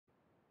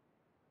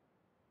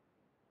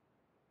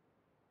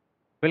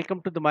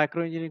Welcome to the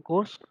microengineering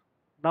course.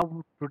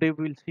 Now, today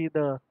we will see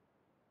the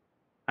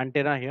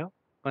antenna here,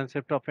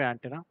 concept of an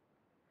antenna.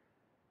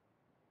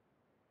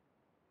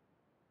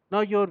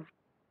 Now, your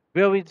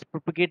wave is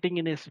propagating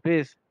in a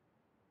space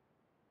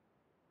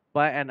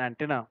by an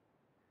antenna.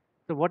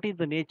 So, what is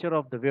the nature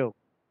of the wave?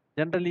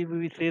 Generally, we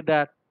will say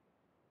that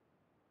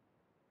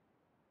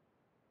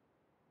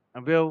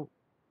a wave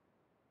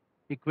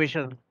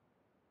equation,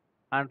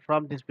 and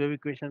from this wave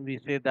equation, we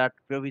say that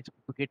wave is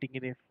propagating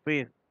in a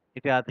space.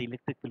 It has the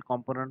electric field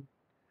component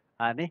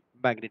and a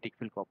magnetic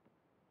field component.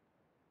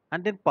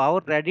 And then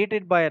power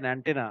radiated by an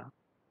antenna,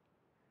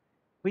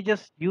 we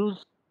just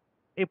use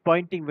a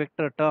pointing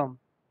vector term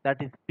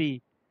that is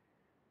P.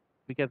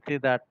 We can say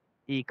that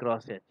E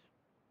cross H.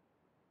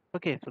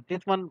 Okay, so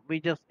this one we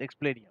just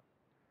explained here.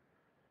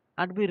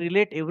 And we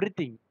relate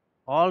everything,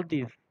 all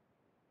these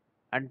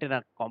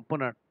antenna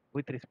component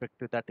with respect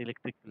to that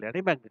electric field and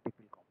a magnetic field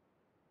component.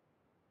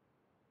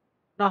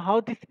 Now,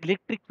 how this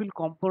electric field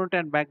component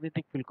and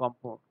magnetic field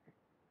component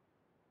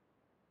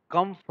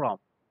come from,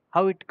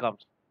 how it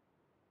comes,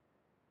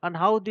 and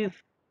how this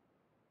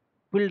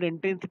field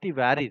intensity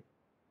varies.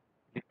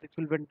 Electric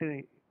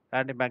field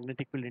and a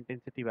magnetic field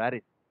intensity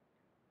varies.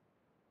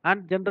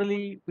 And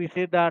generally, we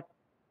say that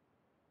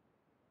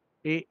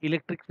a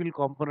electric field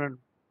component,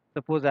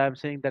 suppose I am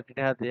saying that it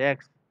has the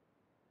X,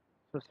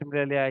 so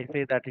similarly I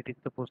say that it is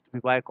supposed to be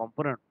Y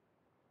component.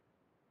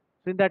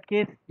 So in that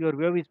case, your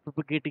wave is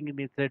propagating in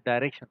its Z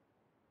direction.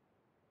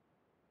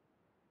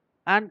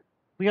 And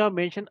we have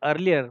mentioned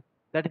earlier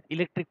that is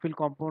electric field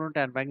component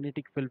and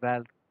magnetic field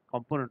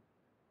component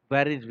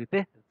varies with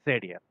a Z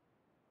here.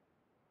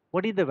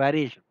 What is the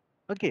variation?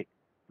 Okay,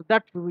 so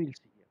that we will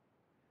see here.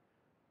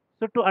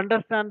 So to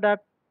understand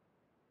that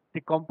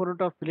the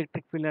component of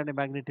electric field and a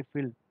magnetic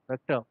field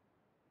vector,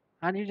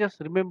 and you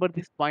just remember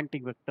this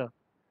pointing vector.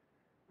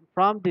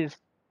 From this,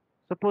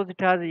 suppose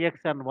it has a X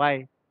and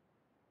Y,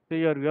 so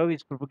your wave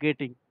is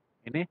propagating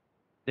in a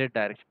Z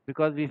direction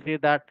because we say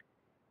that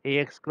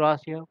AX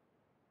cross here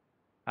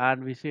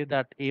and we say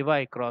that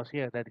AY cross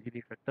here, that is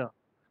unit vector.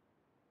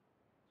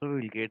 So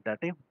we will get that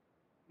a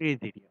AZ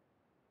here.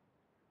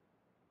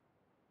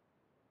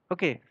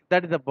 Okay,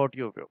 that is about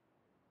your wave.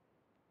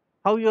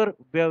 How your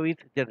wave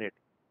is generated.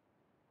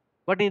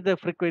 What is the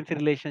frequency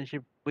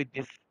relationship with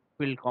this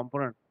field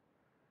component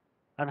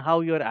and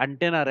how your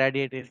antenna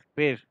radiates a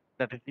space,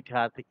 that is it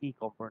has the E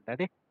component and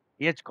a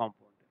H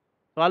component.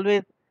 So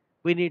always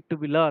we need to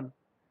be learn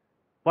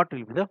what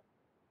will be the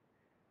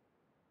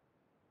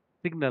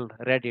signal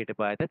radiated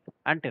by that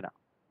antenna,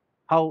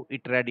 how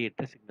it radiates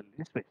the signal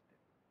in space.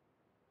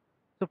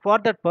 So for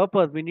that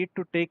purpose, we need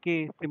to take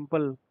a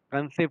simple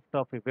concept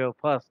of a wave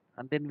first,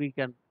 and then we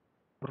can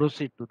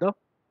proceed to the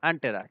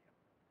antenna.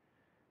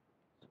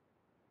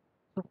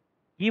 So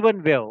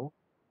given wave,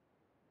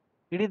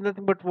 it is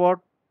nothing but what?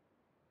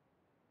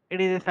 It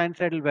is a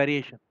sinusoidal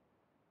variation.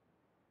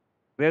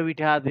 Wave it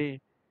has a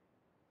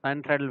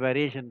sinusoidal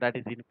variation that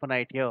is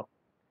infinite here.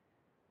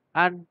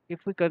 And if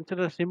we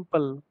consider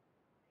simple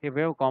a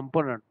wave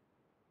component,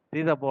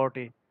 this is about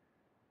a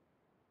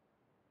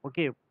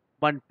okay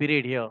one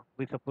period here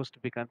we supposed to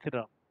be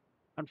consider.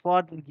 And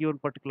for the given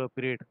particular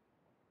period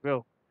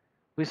wave,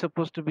 we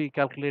supposed to be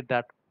calculate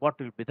that what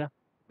will be the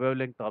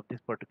wavelength of this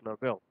particular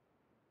wave.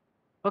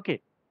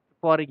 Okay,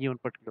 for a given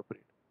particular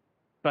period,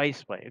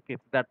 twice by. Okay,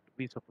 so that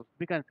we supposed to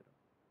be consider.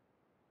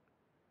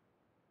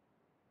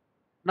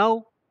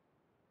 Now,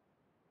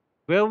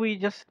 where we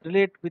just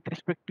relate with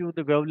respect to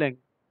the wavelength,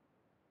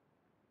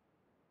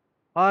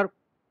 or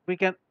we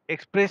can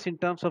express in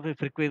terms of a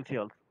frequency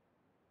also.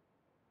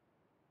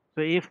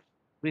 So if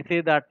we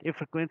say that if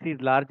frequency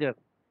is larger,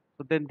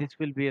 so then this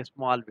will be a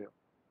small wave.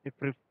 If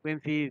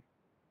frequency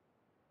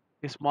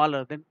is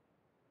smaller, then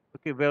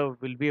okay, wave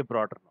will be a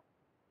broader now.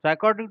 So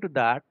according to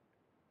that,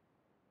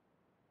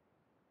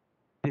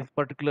 this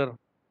particular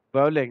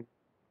wavelength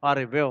or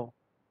a wave,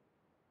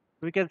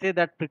 we can say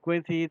that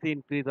frequency is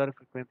increase or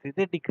frequency is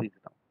a decrease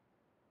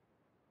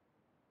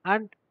now.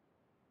 And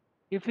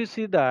if you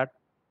see that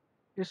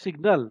your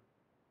signal,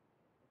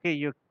 okay,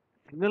 your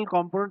signal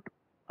component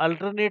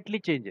alternately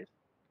changes.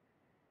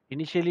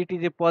 Initially it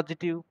is a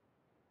positive,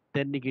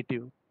 then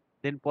negative,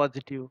 then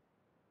positive,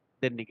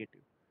 then negative.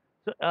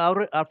 So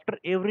after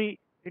every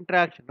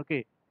interaction,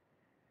 okay,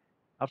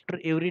 after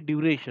every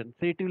duration,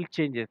 so it will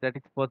changes that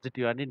it's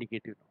positive and a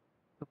negative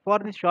now. So for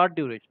this short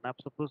duration, I'm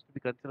supposed to be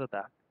consider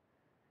that.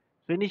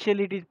 So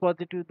initially it is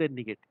positive, then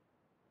negative.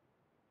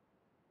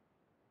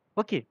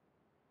 Okay.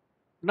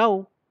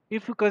 Now,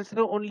 if you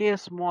consider only a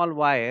small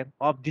wire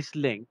of this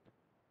length,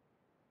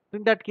 so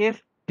in that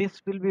case,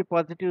 this will be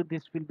positive,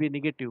 this will be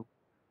negative.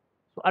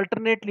 So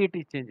alternately it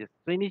is changes.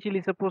 So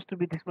initially supposed to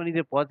be this one is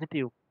a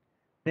positive,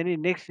 then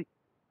in next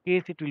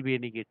case it will be a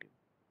negative,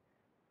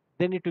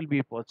 then it will be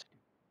a positive.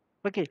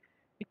 Okay,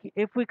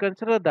 if we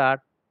consider that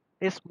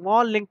a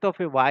small length of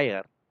a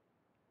wire,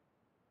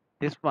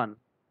 this one,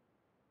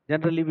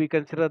 generally we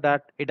consider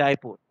that a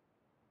dipole.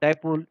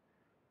 Dipole,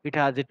 it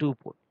has a two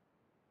pole.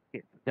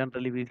 Okay,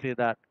 generally we say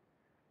that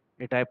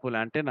a dipole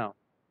antenna.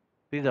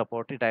 This is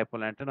about a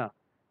dipole antenna,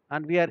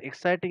 and we are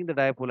exciting the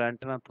dipole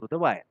antenna through the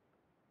wire.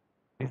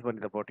 This one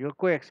is about your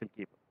coaxial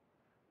cable.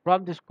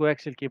 From this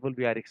coaxial cable,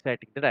 we are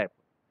exciting the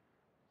dipole.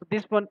 So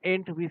this one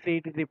end we say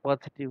it is a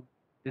positive.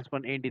 This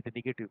one end is a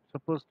negative.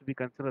 Suppose we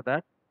consider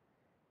that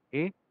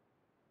a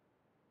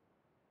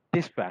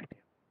this fact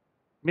here.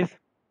 Means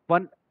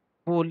one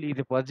pole is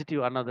a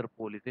positive, another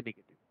pole is a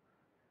negative.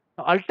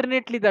 Now,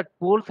 alternately, that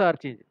poles are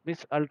changing.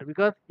 Means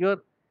because you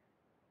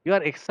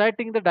are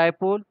exciting the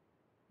dipole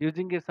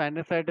using a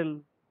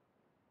sinusoidal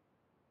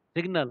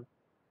signal.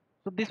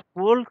 So this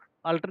pole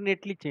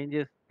alternately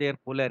changes their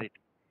polarity.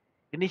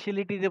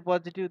 Initially it is a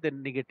positive,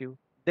 then negative,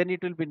 then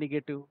it will be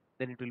negative,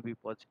 then it will be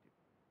positive.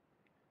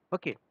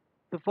 Okay.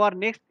 So for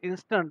next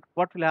instant,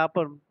 what will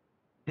happen?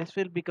 This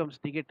will becomes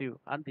negative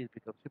and this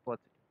becomes a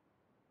positive.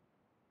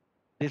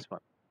 This one.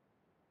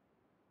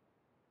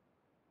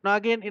 Now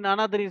again in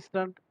another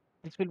instant,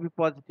 this will be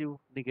positive,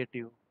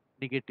 negative,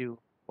 negative,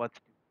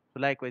 positive.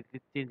 So likewise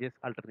it changes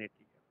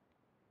alternately.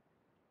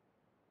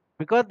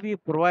 Because we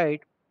provide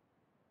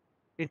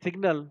a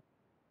signal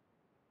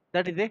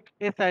that is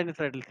a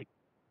sinusoidal signal.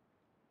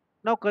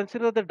 Now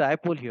consider the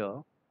dipole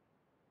here.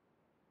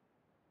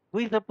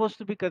 We supposed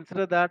to be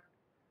consider that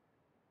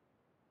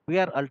we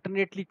are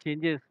alternately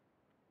changes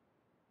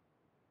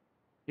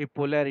a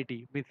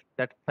polarity means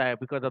that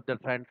because of the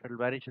sinusoidal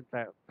variation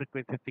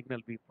frequency signal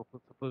we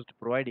supposed to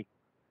providing.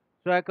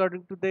 So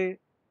according to the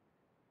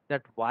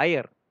that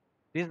wire,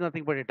 this is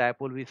nothing but a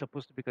dipole. We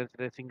supposed to be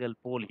consider a single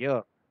pole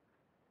here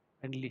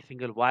and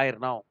single wire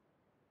now.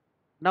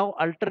 Now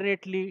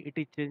alternately it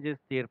is changes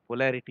their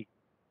polarity.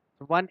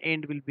 So one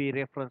end will be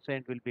reference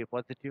end will be a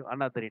positive,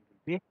 another end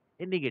will be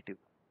a negative.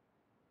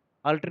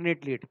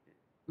 Alternately it is.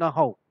 Now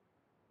how?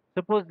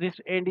 Suppose this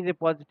end is a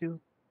positive,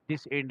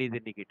 this end is a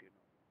negative.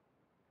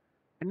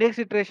 Next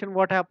iteration,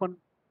 what happened?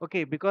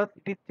 Okay, because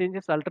it is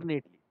changes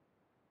alternately.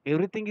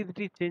 Everything is it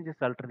is changes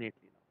alternately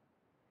now.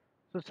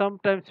 So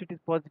sometimes it is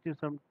positive,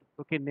 some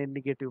okay, then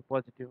negative,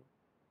 positive,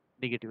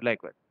 negative,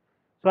 likewise.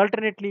 So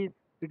alternately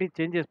it is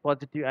changes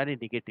positive and a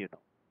negative now.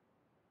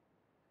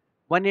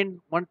 One end,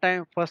 one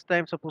time, first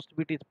time supposed to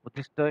be it is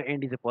this the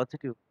end is a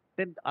positive,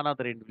 then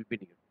another end will be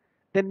negative.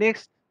 Then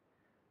next,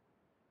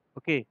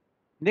 okay,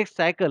 next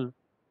cycle,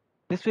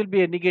 this will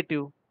be a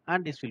negative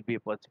and this will be a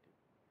positive.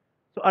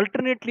 So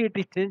alternately it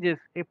is changes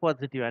a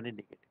positive and a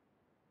negative.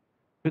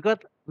 Because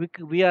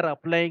we are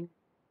applying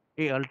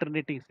a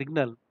alternating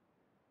signal,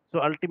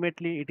 so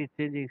ultimately it is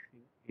changing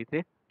is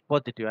a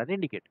positive and a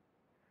negative.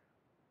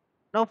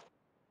 Now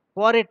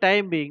for a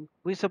time being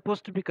we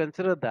supposed to be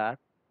consider that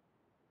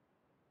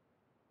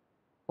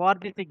for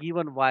this a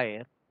given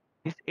wire,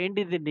 this end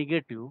is a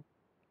negative,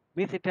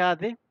 means it has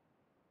a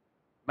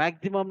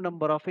maximum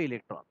number of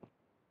electrons.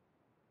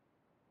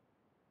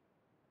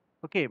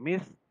 Okay,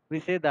 means we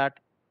say that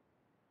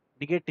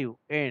negative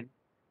end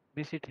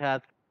means it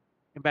has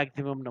a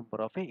maximum number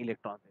of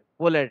electrons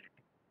polarity.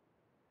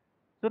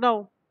 So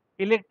now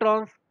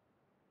electrons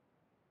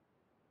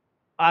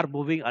are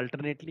moving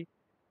alternately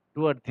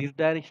toward this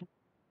direction,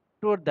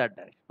 toward that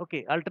direction.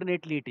 Okay,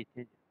 alternately it is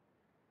changing.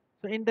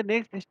 So in the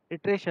next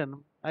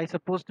iteration, I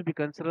suppose to be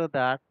consider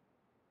that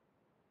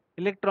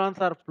electrons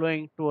are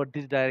flowing toward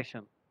this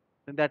direction.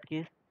 In that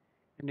case,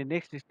 in the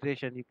next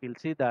iteration, you will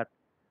see that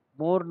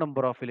more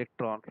number of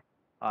electrons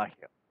are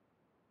here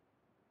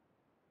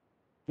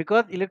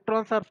because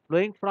electrons are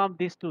flowing from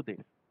this to this.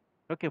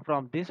 Okay,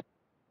 from this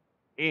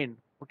end.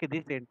 Okay,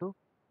 this end to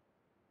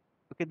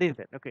okay this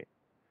end. Okay,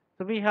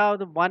 so we have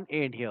the one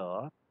end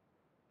here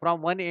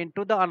from one end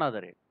to the another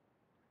end.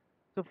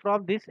 So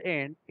from this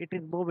end, it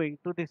is moving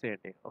to this end.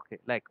 Okay,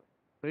 like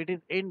so it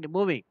is end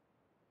moving.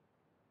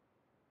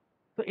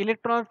 So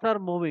electrons are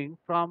moving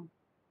from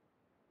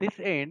this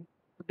end,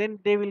 so then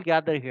they will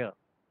gather here.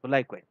 So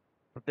likewise,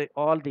 so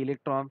all the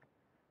electrons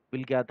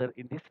will gather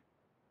in this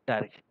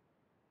direction.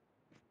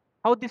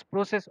 How this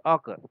process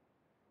occurs?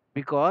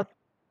 Because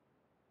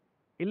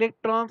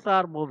electrons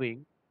are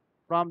moving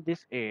from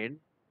this end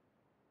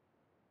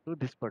to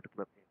this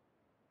particular end.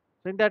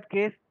 So in that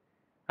case,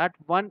 at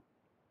one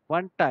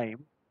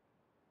time,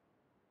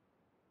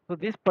 so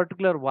this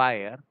particular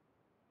wire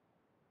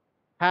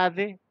has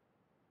a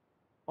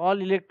all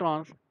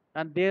electrons,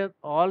 and there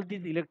all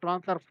these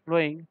electrons are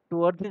flowing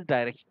towards this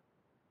direction.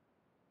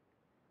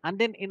 And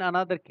then in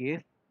another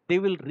case, they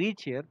will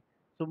reach here,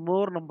 so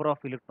more number of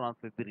electrons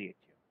will be reached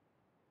here.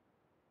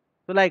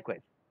 So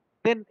likewise,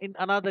 then in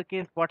another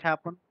case, what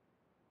happened?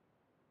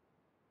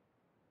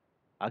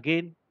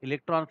 Again,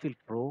 electrons will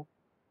flow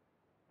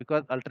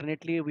because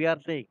alternately we are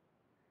saying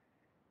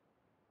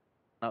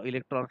now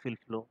electrons will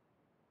flow,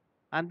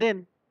 and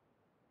then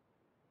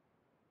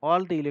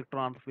all the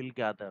electrons will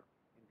gather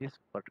in this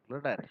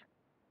particular direction.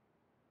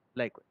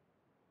 Likewise,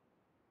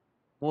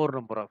 more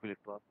number of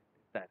electrons in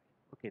this direction.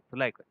 Okay, so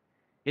likewise,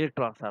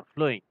 electrons are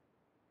flowing.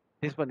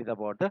 This one is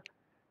about the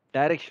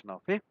direction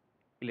of a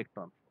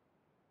electron flow.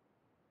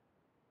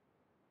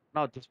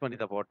 Now this one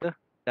is about the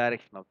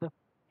direction of the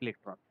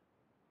electron.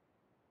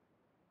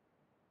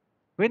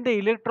 When the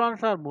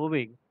electrons are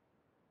moving,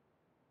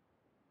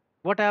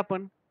 what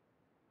happens?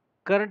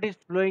 Current is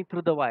flowing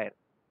through the wire.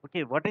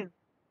 Okay, what is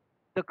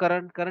the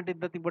current? Current is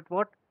nothing but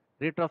what?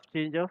 Rate of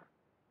change of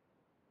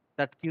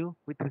that q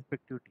with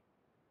respect to t.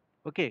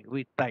 Okay,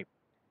 with time.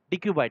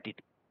 dq by dt.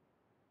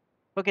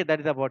 Okay, that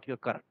is about your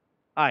current.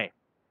 I.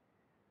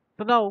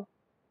 So now,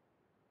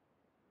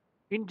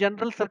 in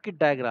general circuit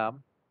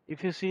diagram,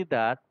 if you see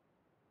that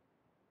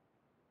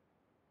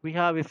we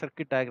have a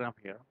circuit diagram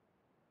here.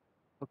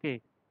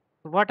 Okay,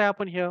 so what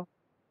happened here?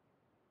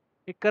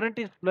 A current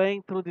is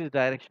flowing through this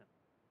direction,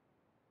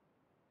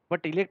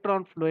 but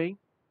electron flowing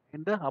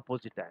in the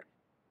opposite direction.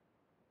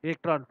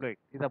 Electron flowing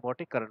is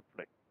about a current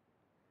flowing.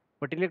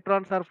 But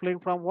electrons are flowing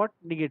from what?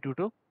 Negative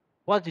to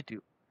positive.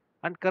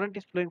 And current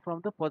is flowing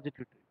from the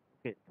positive to.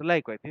 Okay, so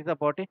likewise, this is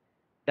about a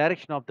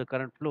direction of the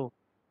current flow,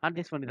 and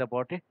this one is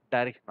about a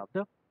direction of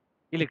the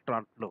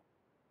electron flow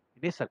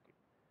in a circuit.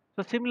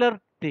 So similar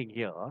thing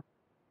here,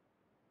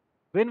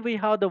 when we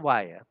have the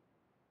wire,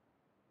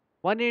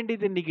 one end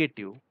is a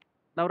negative.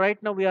 Now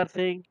right now we are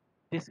saying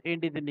this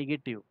end is a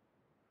negative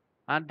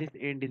and this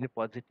end is a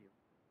positive.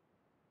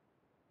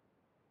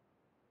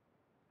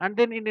 And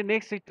then in the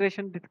next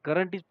iteration, this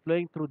current is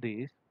flowing through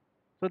this.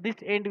 So this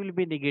end will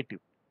be negative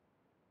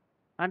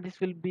and this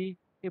will be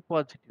a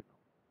positive.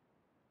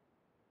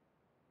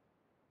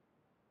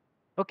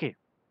 Okay.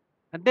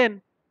 And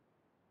then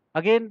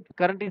again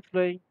current is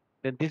flowing,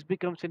 then this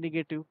becomes a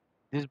negative,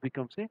 this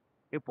becomes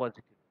a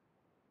positive.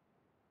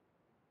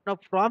 Now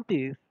from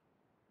this,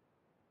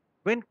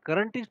 when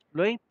current is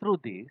flowing through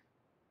this,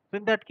 so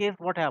in that case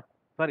what happens?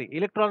 Sorry,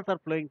 electrons are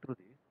flowing through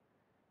this,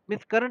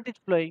 means current is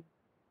flowing.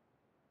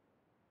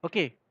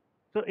 Okay.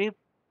 So if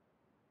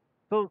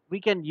so we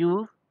can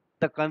use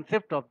the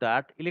concept of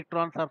that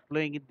electrons are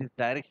flowing in this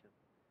direction.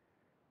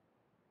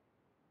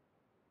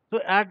 So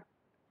at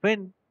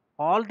when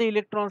all the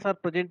electrons are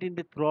present in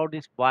the throughout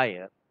this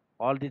wire,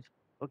 all these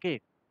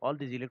okay, all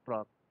these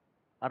electrons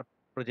are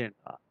present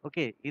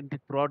okay in the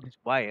throughout this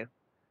wire.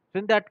 So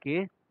in that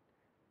case,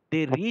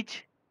 they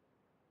reach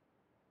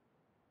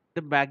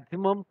the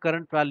maximum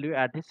current value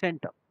at the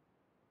center.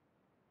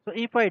 So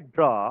if I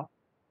draw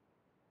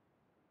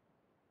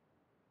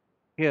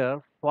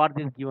here for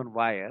this given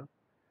wire,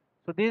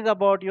 so this is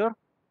about your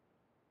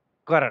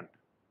current.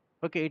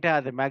 Okay, it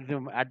has a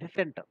maximum at the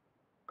center.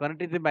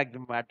 Current is the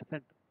maximum at the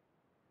center.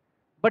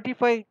 But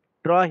if I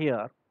draw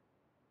here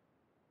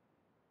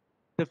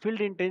the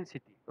field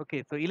intensity,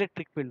 okay, so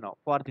electric field now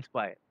for this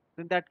wire.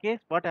 So in that case,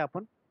 what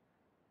happens?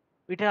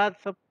 It has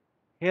some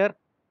here.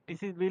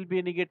 This is will be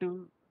a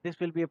negative. This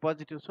will be a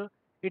positive. So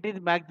it is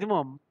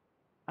maximum,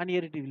 and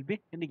here it will be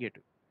a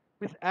negative.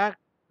 Means act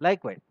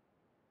likewise.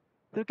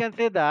 So you can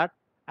say that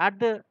at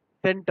the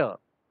center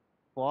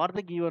for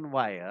the given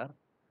wire,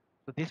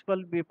 so this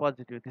will be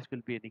positive, this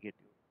will be a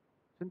negative.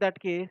 So in that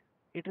case,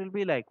 it will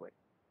be likewise.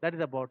 That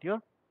is about your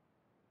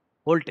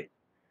voltage.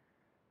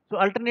 So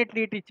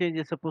alternately it is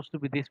changes supposed to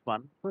be this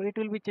one. So it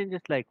will be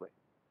changes likewise.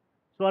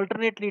 So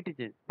alternately it is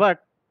changes.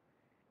 But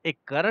a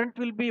current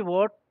will be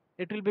what?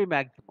 It will be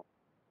maximum.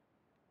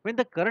 When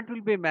the current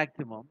will be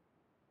maximum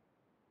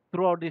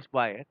throughout this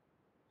wire,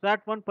 so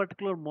at one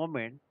particular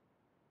moment,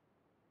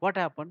 what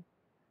happens?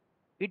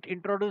 It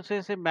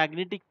introduces a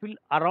magnetic field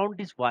around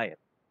this wire.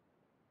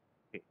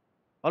 Okay.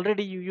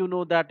 Already you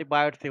know that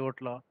by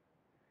Saveurt law,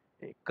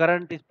 a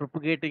current is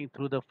propagating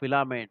through the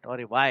filament or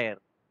a wire.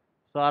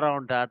 So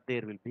around that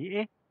there will be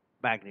a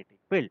magnetic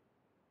field.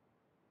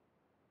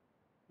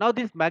 Now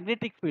this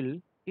magnetic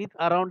field is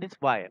around this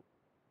wire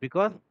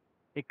because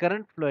a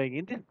current flowing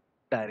in this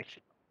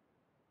direction.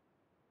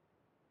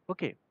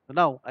 Okay. So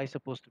now I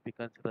supposed to be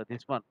consider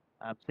this one.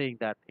 I'm saying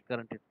that a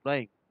current is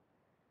flowing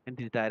in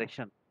this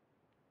direction.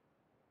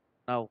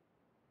 Now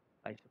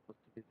I supposed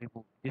to be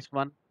remove this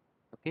one.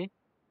 Okay.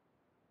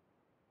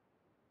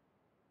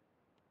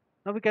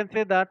 Now we can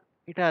say that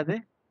it has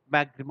a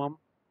maximum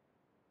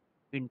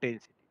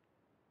intensity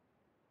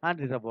and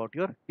this is about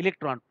your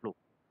electron flow.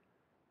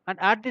 And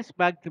at this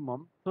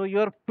maximum, so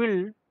your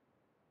field,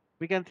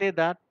 we can say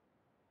that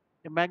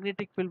the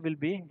magnetic field will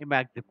be a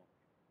maximum.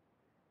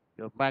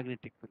 Your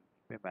magnetic field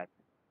will be a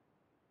maximum.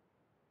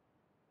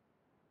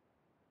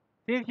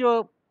 Since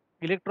your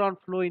electron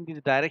flow in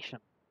this direction,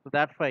 so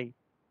that's why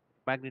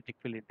magnetic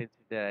field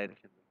intensity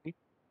direction will be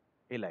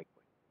a likewise.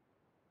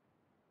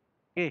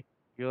 Okay,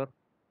 your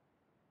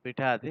it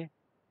has a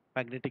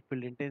magnetic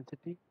field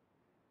intensity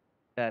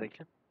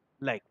direction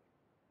likewise.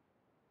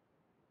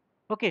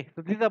 Okay,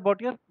 so this is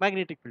about your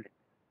magnetic field.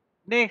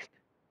 Next,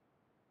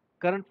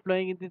 current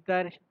flowing in this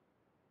direction.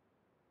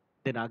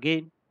 Then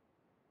again,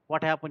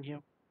 what happened here?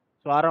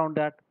 So around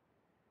that,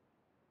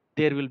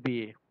 there will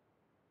be a,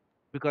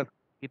 because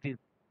it is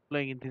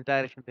flowing in this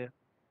direction there.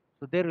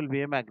 So there will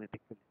be a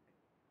magnetic field.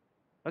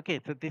 Okay,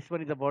 so this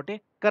one is about a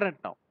current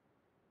now.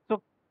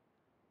 So,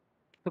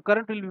 so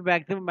current will be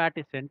maximum at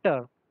a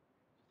center.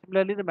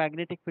 Similarly, the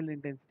magnetic field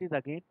intensity is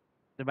again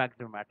the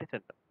maximum at a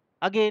center.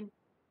 Again,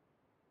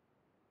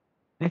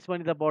 this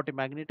one is about a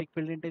magnetic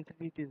field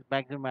intensity. It is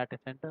maximum at a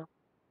center.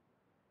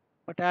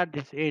 But at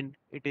this end,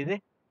 it is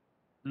a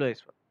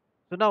lowest one.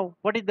 So now,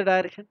 what is the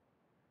direction?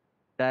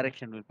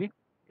 Direction will be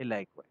a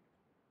likewise.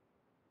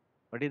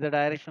 What is the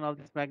direction of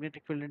this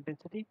magnetic field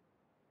intensity?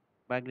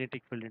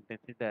 Magnetic field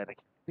intensity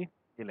direction is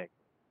the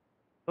electron.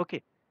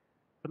 Okay.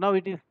 So now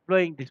it is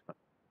flowing this one.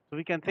 So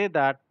we can say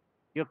that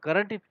your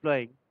current is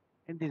flowing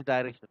in this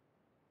direction,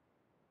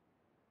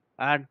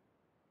 and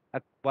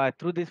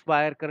through this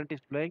wire current is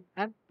flowing,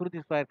 and through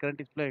this wire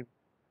current is flowing.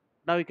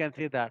 Now we can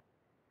say that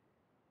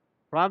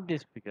from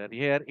this figure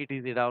here it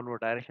is the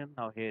downward direction.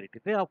 Now here it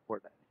is the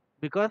upward direction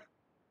because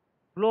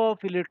flow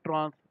of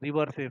electrons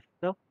reverses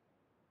the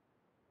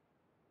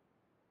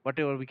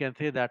whatever we can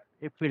say that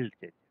a field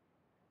change.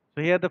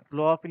 So here the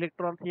flow of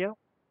electrons here,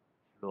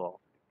 flow of.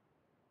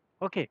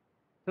 Okay.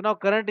 So now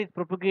current is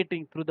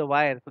propagating through the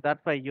wire. So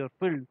that's why your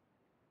field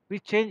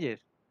which changes.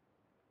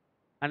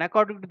 And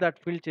according to that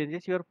field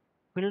changes, your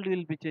field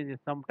will be changes.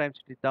 Sometimes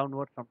it is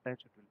downward, sometimes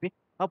it will be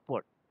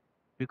upward.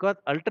 Because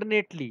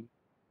alternately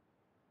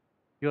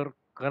your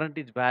current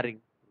is varying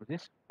through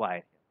this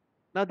wire.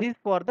 Now this is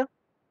for the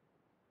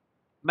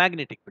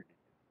magnetic field.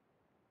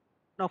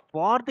 Now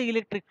for the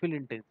electric field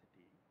intensity,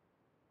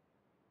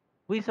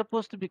 we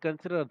supposed to be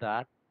suppose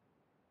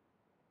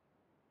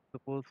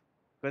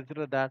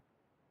consider that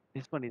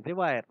this one is a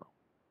wire now.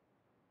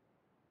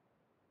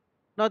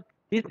 Now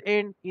this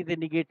end is a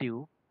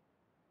negative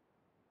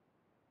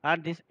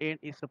and this end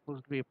is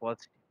supposed to be a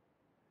positive.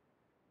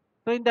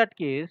 So in that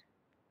case,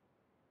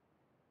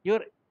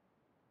 your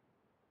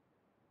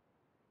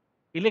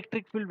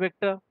electric field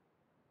vector,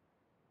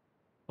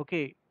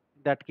 okay,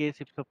 in that case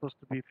it's supposed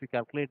to be if we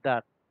calculate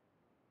that.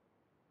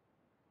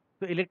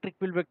 So electric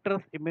field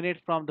vectors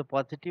emanates from the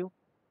positive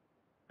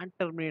and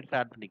terminates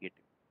at the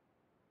negative.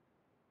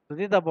 So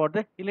this is about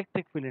the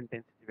electric field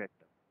intensity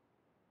vector.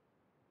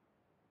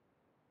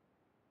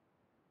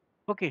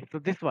 Okay, so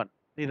this one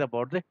is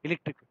about the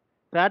electric field.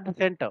 So at the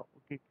center,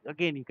 okay,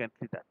 again you can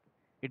see that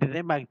it is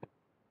a magnetic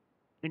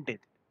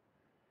intensity.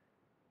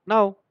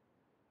 Now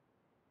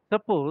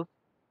suppose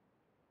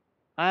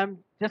I am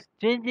just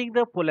changing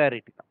the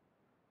polarity now.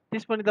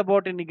 This one is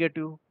about a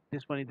negative,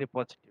 this one is a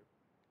positive.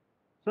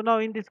 So now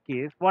in this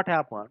case, what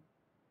happened?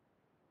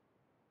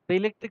 The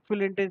electric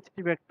field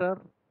intensity vector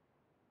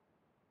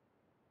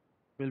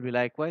will be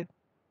likewise,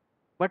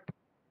 but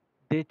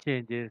they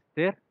changes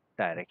their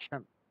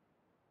direction.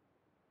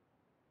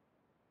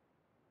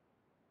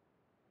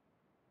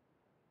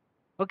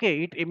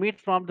 Okay, it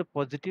emits from the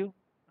positive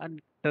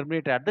and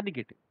terminate at the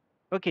negative.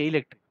 Okay,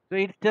 electric. So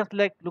it's just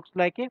like looks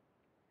like a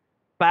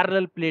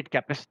parallel plate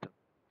capacitor.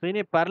 So in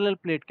a parallel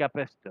plate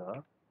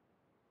capacitor,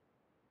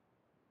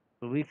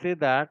 so we say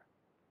that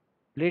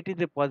plate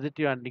is a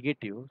positive and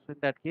negative. So in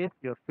that case,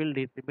 your field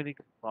is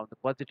emanating from the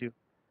positive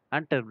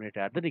and terminate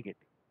at the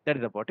negative. That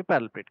is about a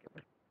parallel plate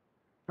capacitor.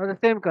 Now the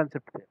same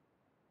concept here.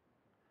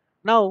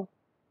 Now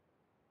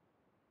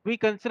we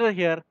consider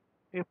here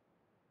if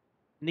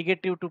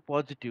negative to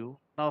positive.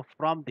 Now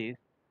from this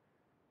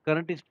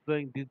current is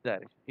flowing this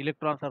direction.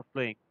 Electrons are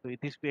flowing. So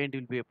this end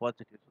will be a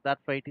positive. So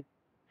that's why it is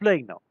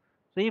flowing now.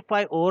 So if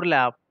I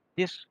overlap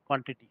this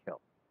quantity here,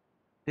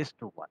 this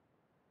two one,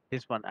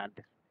 this one and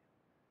this.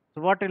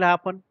 So what will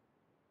happen?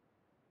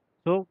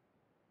 So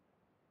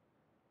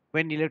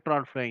when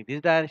electron flowing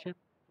this direction,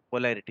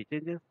 polarity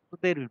changes. So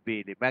there will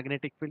be the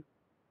magnetic field,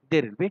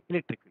 there will be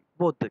electric field,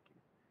 both the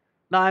case.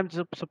 Now I'm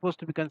supposed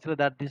to be consider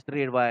that this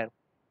red wire,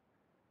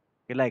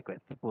 okay, likewise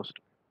supposed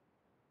to.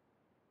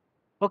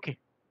 Okay.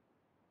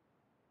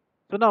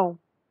 So now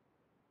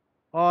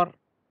or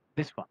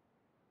this one.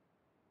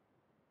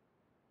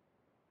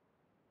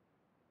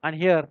 And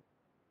here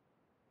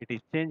it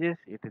is changes,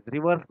 it is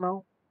reverse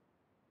now.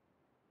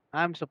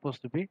 I'm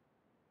supposed to be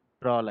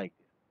draw like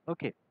this.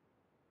 Okay.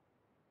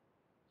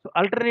 So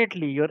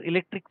alternately, your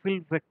electric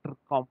field vector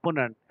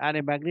component and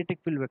a magnetic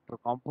field vector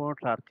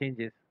components are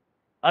changes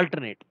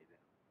alternately.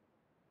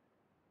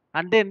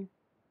 And then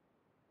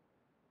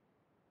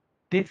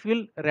this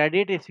will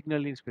radiate a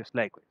signal in space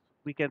likewise.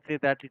 We can say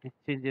that it is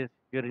changes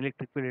your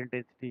electric field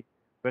intensity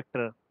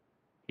vector.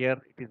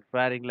 Here it is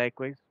varying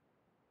likewise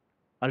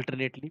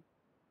alternately.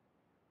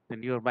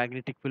 Then your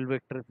magnetic field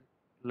vector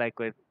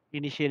likewise.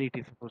 Initially it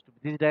is supposed to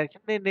be this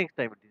direction, then next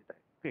time it is that.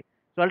 Okay.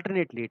 So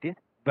alternately it is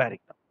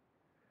varying now.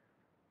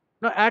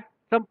 Now at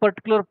some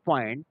particular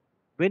point,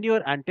 when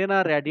your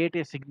antenna radiate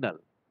a signal,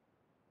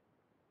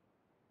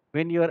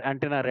 when your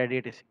antenna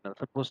radiate a signal,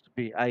 supposed to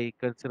be, I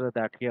consider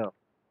that here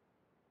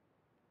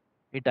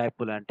a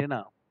dipole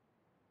antenna.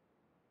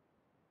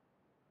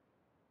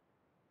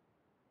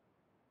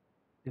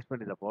 This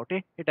one is about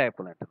a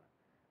dipole antenna.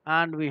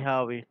 And we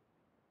have a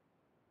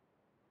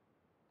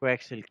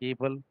coaxial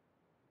cable.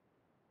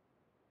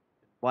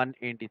 One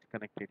end is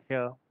connected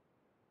here,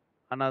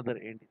 another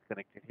end is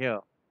connected here.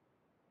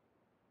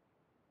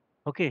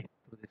 Okay,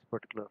 so this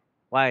particular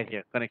wire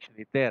here, connection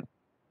is there.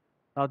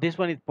 Now this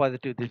one is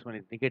positive, this one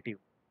is negative.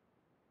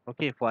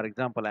 Okay, for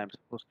example, I am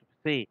supposed to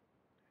say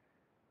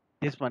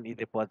this one is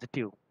a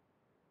positive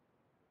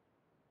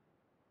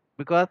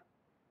because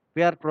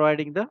we are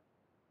providing the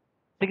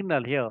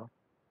signal here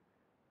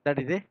that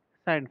is a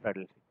sinusoidal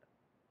signal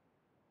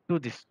to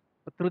this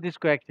through this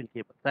coaxial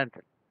cable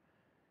sinusoidal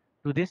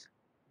to this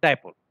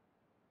dipole.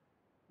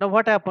 Now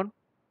what happened?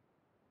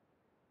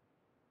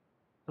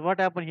 So what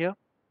happened here?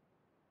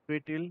 So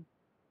it will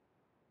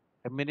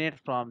emanate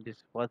from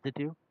this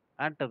positive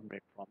and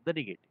terminate from the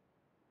negative.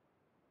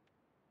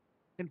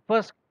 In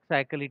first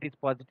cycle, it is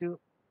positive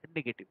and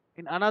negative.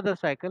 In another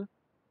cycle,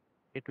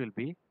 it will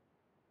be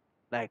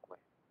likewise.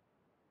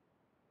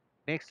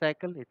 Next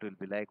cycle, it will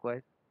be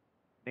likewise.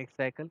 Next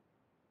cycle, it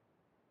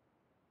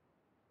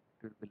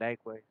will be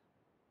likewise.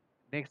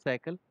 Next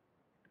cycle, it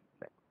will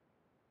be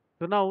likewise.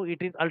 So now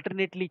it is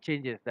alternately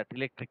changes that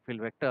electric field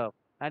vector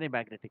and a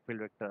magnetic field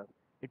vector.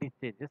 It is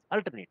changes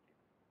alternately.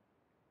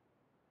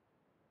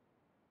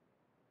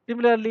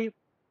 Similarly,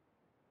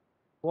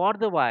 for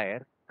the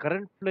wire,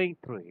 current flowing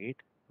through it,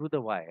 through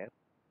the wire,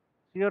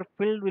 so your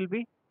field will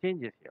be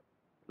changes here.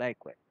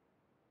 Likewise.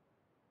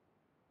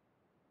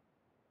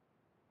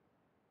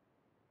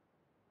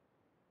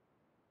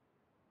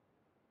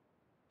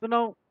 So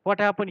now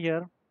what happened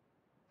here?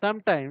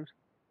 Sometimes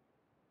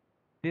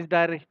this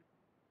direction,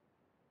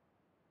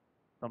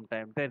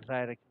 sometimes that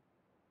direction,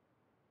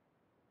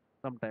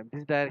 sometimes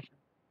this direction.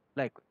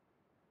 Likewise.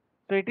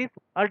 So it is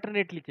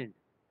alternately changing.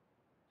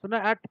 So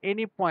now at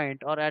any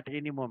point or at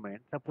any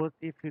moment, suppose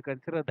if you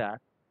consider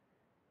that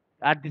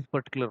at this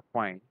particular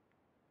point,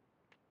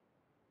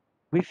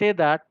 we say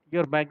that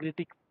your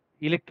magnetic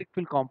electric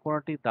field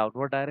component is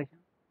downward direction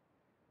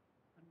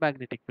and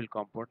magnetic field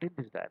component in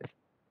this direction.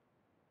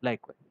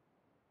 Likewise.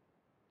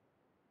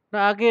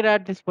 Now again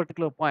at this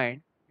particular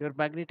point, your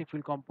magnetic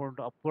field component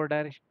upward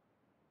direction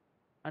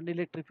and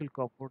electric field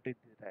component in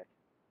this direction.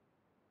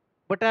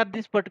 But at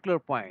this particular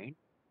point,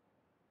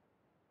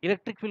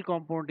 electric field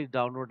component is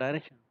downward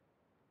direction,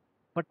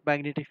 but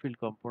magnetic field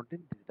component in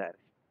this direction.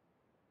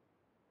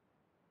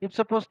 If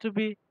supposed to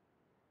be,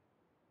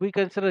 we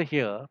consider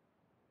here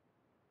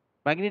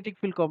magnetic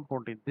field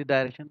component in this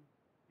direction,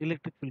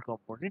 electric field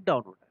component in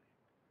downward direction.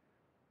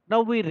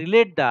 Now we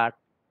relate that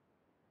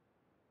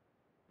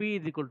P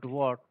is equal to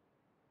what?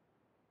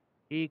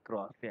 E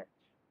cross H.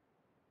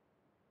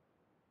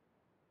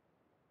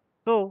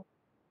 So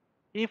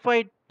if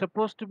I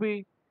supposed to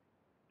be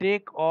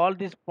take all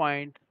these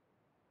points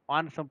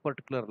on some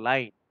particular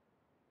line,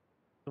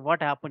 so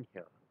what happened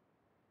here?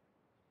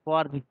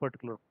 For this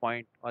particular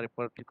point or a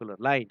particular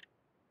line,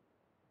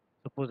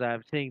 suppose I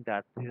am saying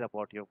that this is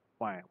about your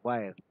point,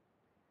 wire.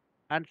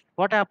 And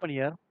what happened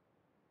here?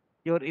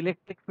 Your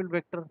electric field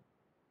vector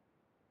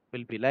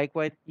will be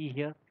likewise E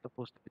here.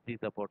 Supposed to be this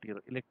is about your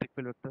electric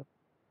field vector.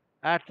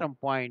 At some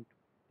point,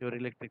 your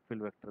electric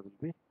field vector will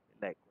be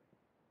likewise.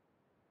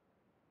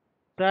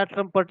 So at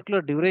some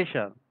particular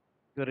duration,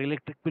 your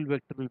electric field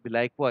vector will be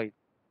likewise.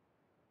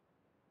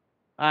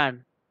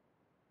 And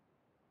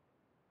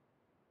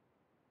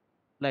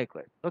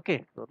likewise.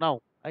 Okay, so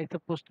now I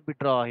supposed to be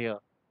draw here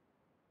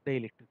the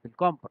electric field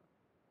component.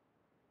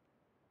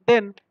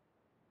 Then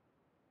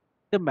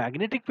the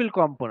magnetic field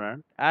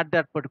component at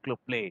that particular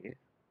place,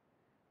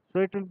 so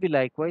it will be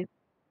likewise,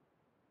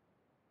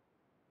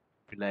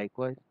 it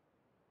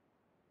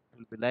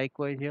will be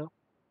likewise here.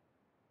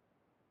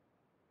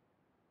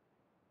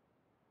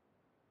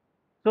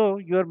 So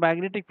your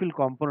magnetic field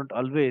component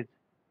always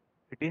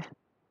it is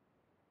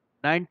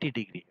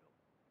 90-degree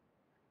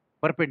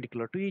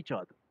perpendicular to each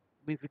other.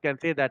 Means we can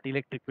say that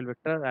electric field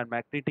vector and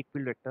magnetic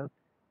field vector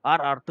are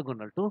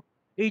orthogonal to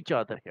each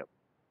other here.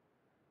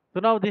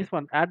 So now this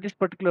one at this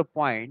particular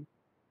point,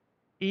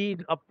 E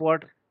is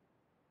upward,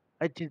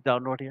 H is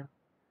downward here.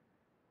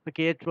 So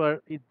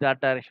KH is that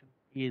direction,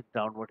 E is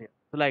downward here.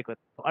 So likewise.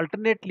 So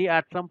alternately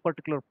at some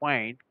particular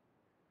point,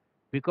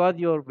 because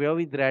your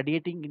wave is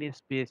radiating in a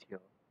space here.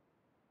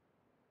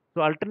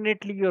 So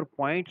alternately your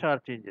points are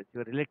changes.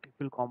 Your electric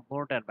field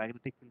component and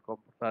magnetic field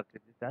component are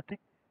changes at a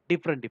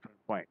different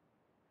point.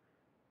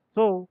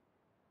 So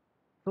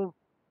so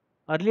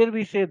earlier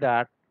we say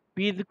that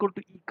P is equal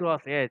to E cross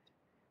H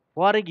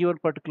for a given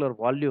particular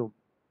volume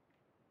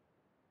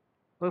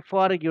or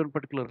for a given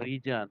particular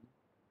region.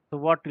 So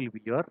what will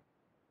be your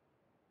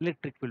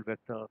electric field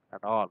vector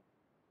and all.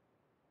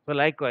 So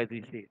likewise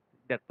we say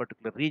that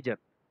particular region.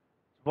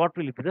 What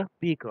will be the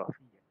P cross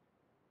E?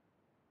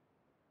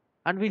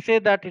 And we say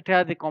that it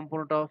has a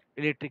component of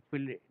electric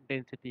field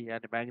intensity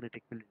and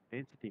magnetic field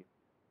intensity.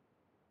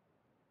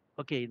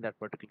 Okay, in that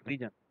particular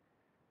region.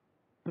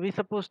 So we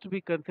supposed to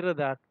be consider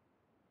that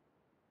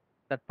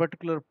that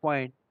particular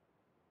point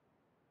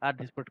at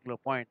this particular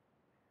point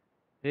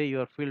where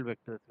your field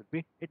vectors will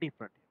be a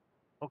different.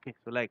 Okay,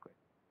 so likewise.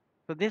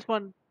 So this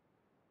one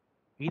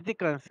is the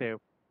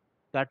concept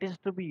that is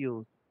to be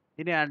used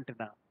in an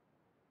antenna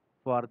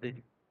for this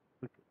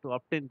to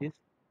obtain this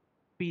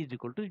P is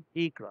equal to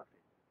E cross A.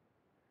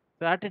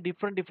 So at a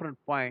different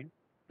point,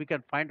 we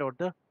can find out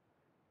the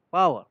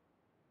power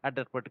at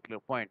that particular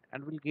point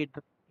and we'll get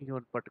the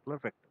given particular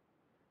vector.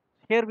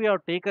 Here we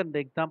have taken the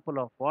example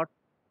of what?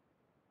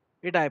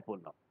 A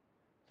dipole now.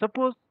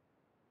 Suppose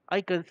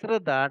I consider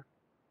that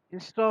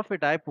instead of a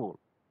dipole,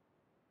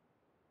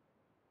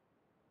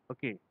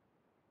 okay,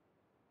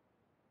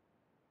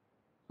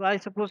 so I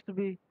supposed to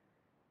be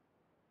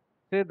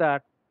say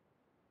that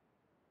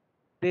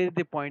there is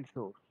a point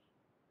source.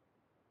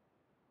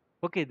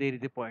 Okay, there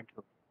is a point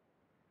source.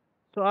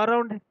 So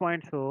around this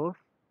point source,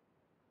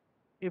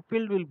 a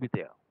field will be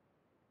there.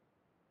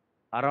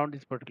 Around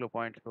this particular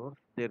point source,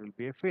 there will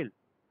be a field.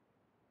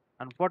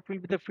 And what will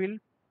be the field?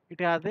 It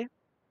has a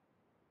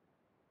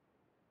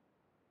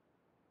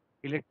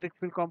electric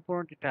field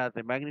component, it has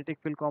a magnetic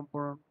field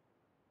component.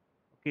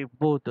 Okay,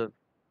 both are.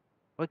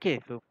 Okay,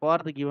 so for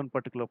the given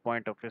particular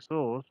point of a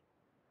source,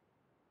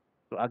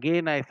 so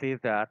again I say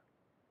that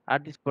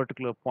at this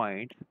particular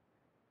point,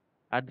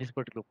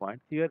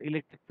 your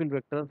electric field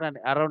vectors and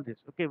around this,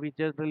 okay, we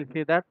generally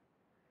say that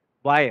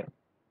wire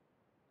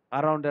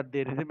around that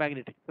there is a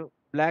magnetic. So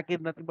black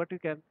is nothing but you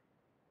can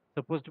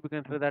supposed to be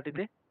consider that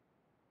is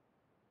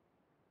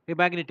a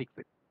magnetic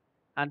field,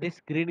 and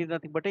this green is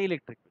nothing but a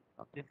electric field.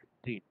 Now this is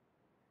green,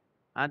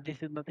 and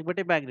this is nothing but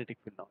a magnetic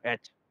field now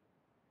H.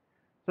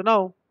 So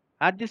now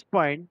at this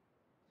point,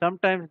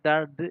 sometimes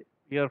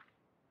your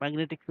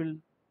magnetic field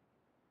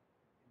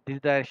this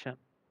direction.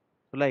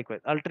 So likewise,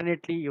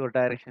 alternately your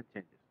direction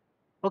changes.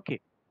 Okay,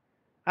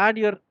 and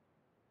your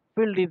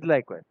field is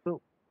likewise.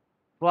 So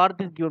for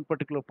this given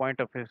particular point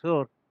of a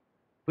source,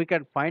 we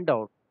can find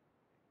out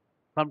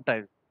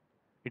sometimes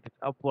it is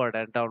upward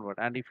and downward.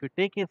 And if you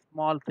take a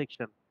small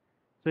section,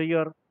 so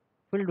your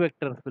field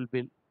vectors will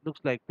be looks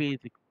like P is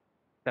equal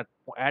that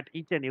at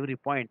each and every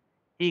point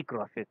E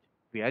cross H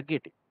we are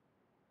getting.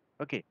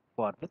 Okay,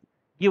 for this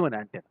given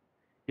antenna,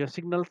 your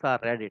signals are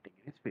radiating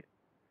in space.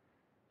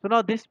 So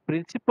now this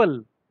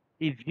principle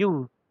is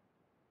used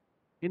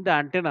in the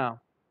antenna.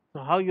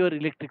 So how your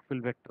electric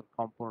field vector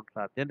components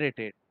are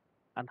generated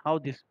and how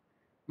this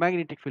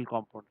magnetic field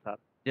components are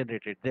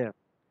generated there,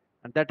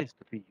 and that is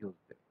to be used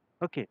there.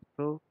 Okay,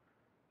 so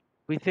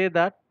we say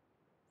that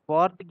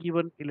for the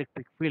given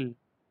electric field,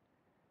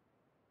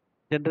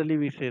 generally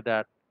we say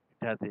that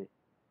it has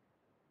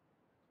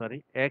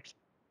a x,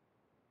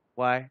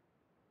 y,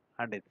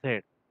 and a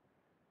z.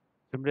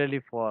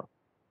 Similarly for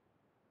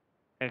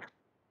x,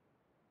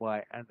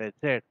 y, and a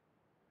z,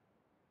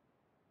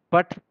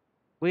 but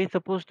we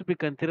supposed to be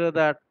consider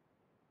that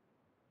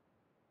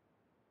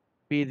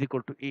p is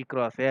equal to e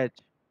cross h.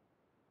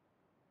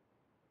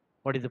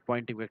 What is the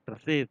pointing vector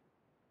says?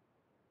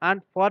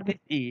 And for this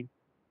e,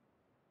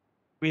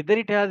 whether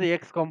it has a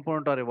x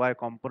component or a y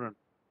component,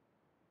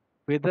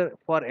 whether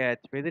for h,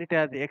 whether it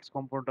has a x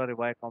component or a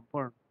y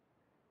component,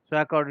 so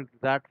according to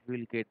that, we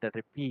will get that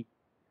a P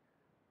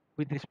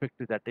with respect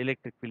to that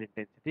electric field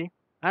intensity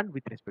and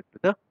with respect to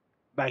the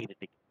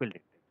magnetic field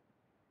intensity.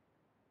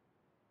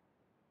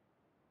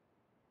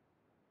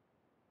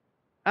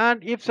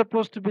 And if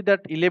supposed to be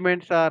that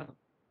elements are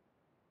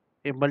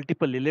a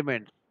multiple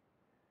elements,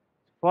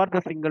 for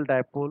the single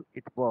dipole,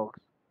 it works.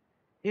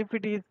 If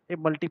it is a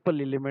multiple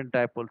element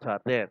dipoles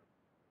are there,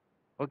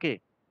 okay,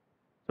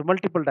 so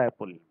multiple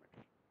dipole elements.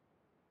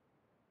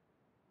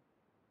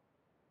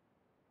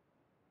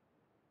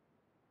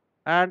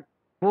 And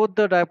both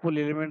the dipole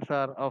elements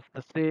are of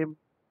the same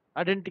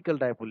identical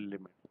dipole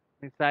elements.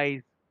 In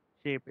size,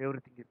 shape,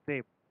 everything is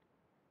same.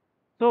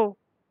 So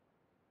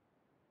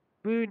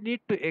we need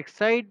to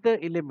excite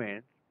the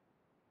element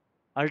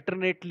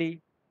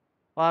alternately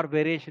or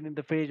variation in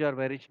the phase or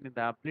variation in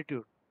the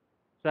amplitude.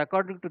 So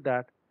according to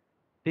that,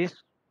 this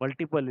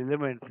multiple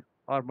elements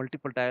or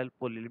multiple dipole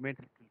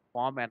elements will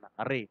form an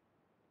array.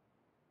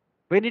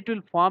 When it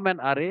will form an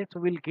array, so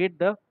we'll get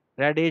the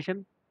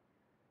radiation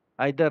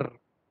either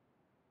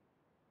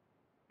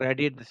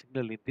radiate the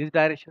signal in this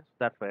direction.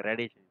 That's why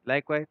radiation.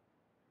 Likewise,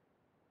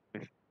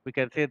 we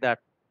can say that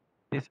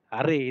this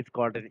array is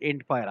called an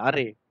end fire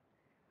array.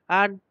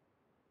 And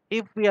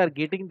if we are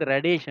getting the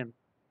radiation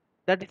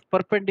that is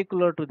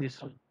perpendicular to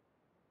this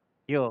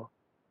here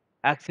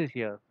axis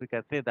here, we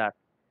can say that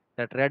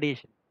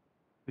radiation,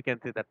 we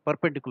can say that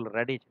perpendicular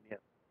radiation here.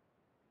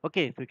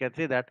 Okay, so we can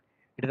say that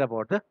it is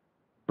about the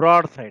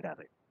broadside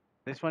array.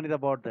 This one is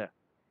about the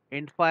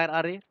end fire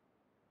array,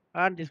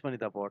 and this one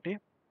is about a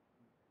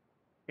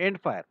end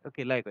fire.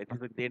 Okay, likewise, this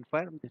one is the end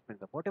fire, and this one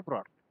is about a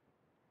broad.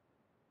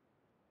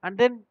 And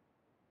then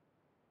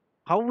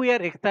how we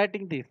are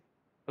exciting this?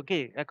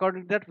 Okay,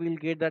 according to that, we'll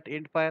get that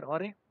end fire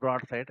or a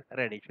broadside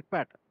radiation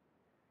pattern.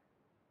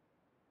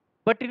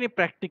 But in a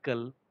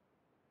practical,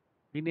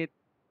 in a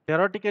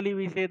theoretically,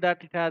 we say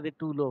that it has a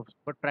two lobes,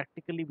 but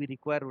practically we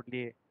require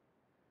only a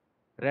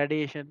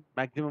radiation,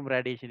 maximum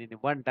radiation in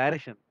one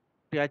direction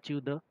to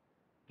achieve the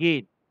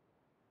gain.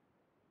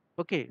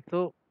 Okay,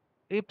 so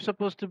if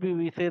supposed to be,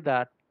 we say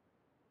that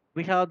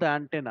we have the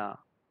antenna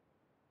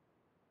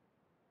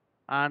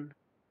and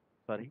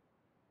sorry,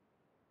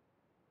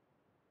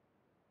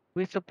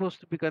 we supposed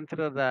to be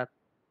consider that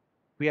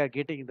we are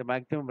getting the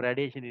maximum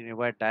radiation in a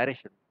wide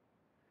direction.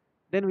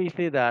 Then we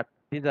say that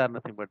these are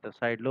nothing but the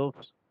side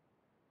lobes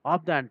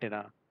of the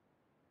antenna,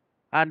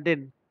 and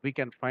then we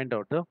can find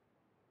out the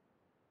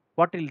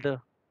what will the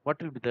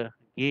what will be the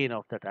gain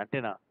of that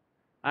antenna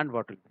and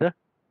what will be the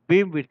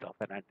beam width of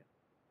an antenna.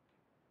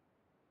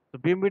 So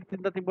beam width is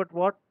nothing but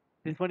what?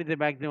 This one is the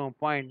maximum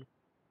point,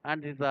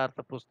 and these are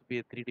supposed to be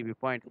a 3 dB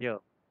points here.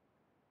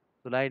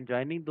 So line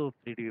joining those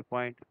 3 dB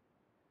points,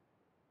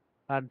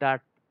 and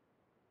that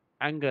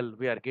angle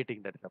we are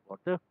getting that is about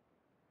the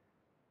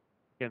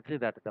can say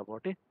that is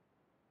about a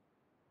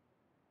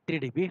 3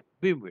 dB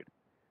beam width.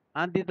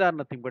 And these are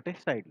nothing but a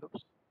side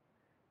lobes.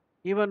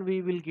 Even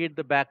we will get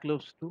the back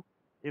lobes too.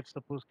 If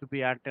supposed to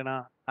be antenna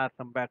has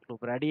some back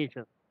lobe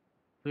radiation,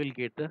 we will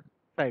get the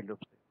side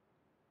lobes.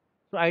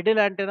 So ideal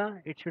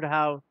antenna, it should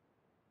have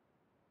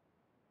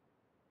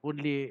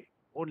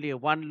only a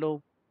one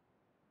lobe.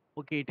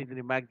 Okay, it is in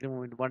the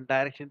maximum in one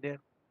direction there.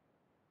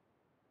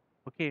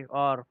 Okay,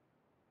 or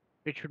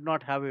it should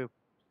not have a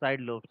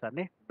side lobes and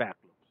a back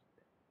lobes.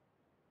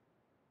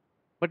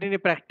 But in a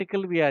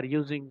practical, we are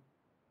using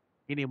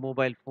in a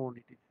mobile phone,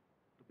 it is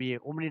to be a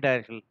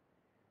omnidirectional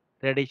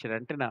radiation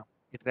antenna.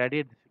 It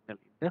radiates the signal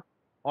in the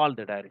all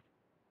the directions.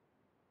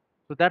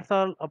 So that's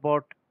all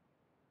about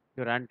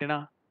your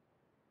antenna.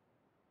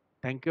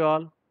 Thank you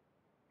all.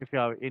 If you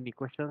have any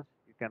questions,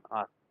 you can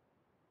ask.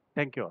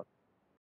 Thank you all.